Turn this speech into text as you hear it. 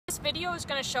video is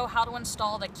going to show how to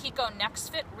install the Chicco Next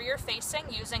Fit rear facing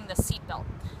using the seat belt.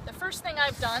 The first thing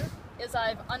I've done is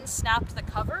I've unsnapped the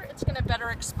cover. It's going to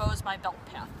better expose my belt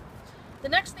path. The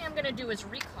next thing I'm going to do is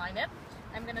recline it.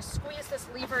 I'm going to squeeze this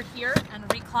lever here and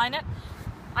recline it.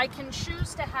 I can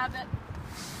choose to have it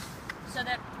so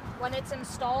that when it's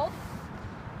installed,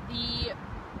 the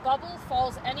bubble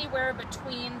falls anywhere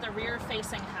between the rear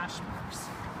facing hash marks.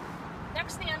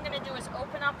 Next thing I'm going to do is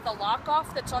open up the lock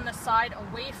off that's on the side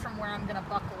away from where I'm going to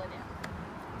buckle it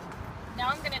in. Now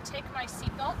I'm going to take my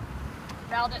seat belt,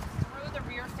 route it through the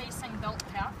rear facing belt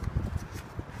path,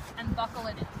 and buckle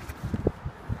it in.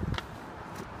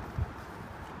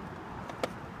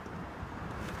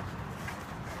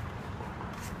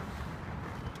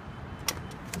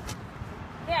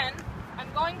 Then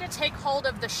I'm going to take hold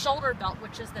of the shoulder belt,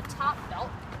 which is the top belt,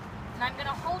 and I'm going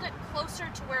to hold it closer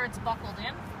to where it's buckled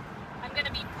in. I'm going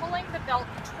to be pulling the belt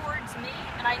towards me,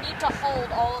 and I need to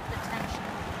hold all of the tension.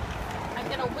 I'm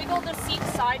going to wiggle the seat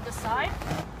side to side,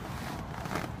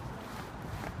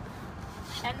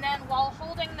 and then while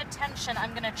holding the tension,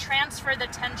 I'm going to transfer the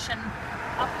tension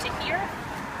up to here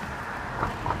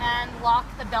and lock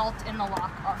the belt in the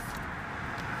lock off.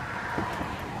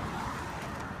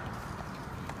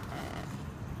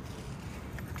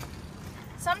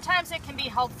 Sometimes it can be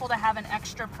helpful to have an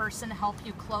extra person help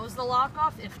you close the lock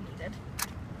off if needed.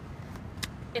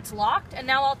 It's locked, and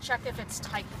now I'll check if it's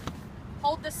tight.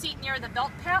 Hold the seat near the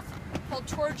belt path, pull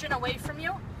towards and away from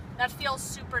you. That feels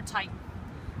super tight.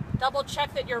 Double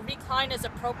check that your recline is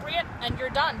appropriate, and you're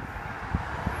done.